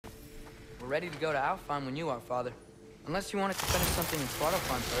We're ready to go to Alfheim when you are, Father. Unless you wanted to finish something in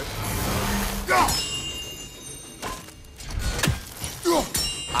Svartalfheim first.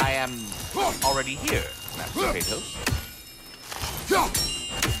 I am already here, Master Kratos.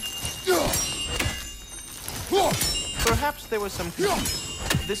 Perhaps there was some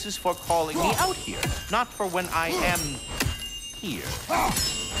confusion. This is for calling me out here, not for when I am here.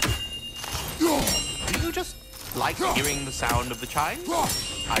 Do you just like hearing the sound of the chimes?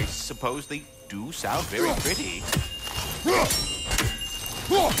 I suppose they do sound very pretty.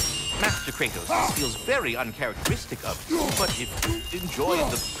 Master Kratos, this feels very uncharacteristic of you, but if you enjoy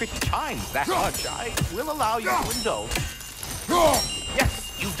the pretty chimes that much, I will allow you to indulge.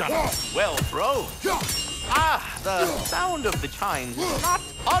 Yes, you've done it. Well thrown. Ah, the sound of the chimes is not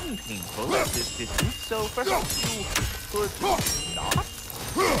unpainful at this distance, so perhaps you could not?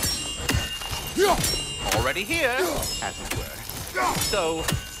 Already here, as it were. So,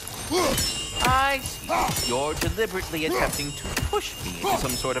 I see. You're deliberately attempting to push me into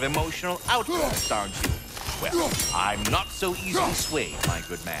some sort of emotional outburst, aren't you? Well, I'm not so easily swayed, my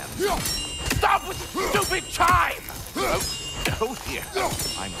good man. Stop with the stupid chime! Oh dear.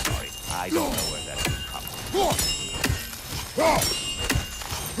 I'm sorry. I don't know where that came from.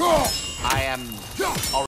 I am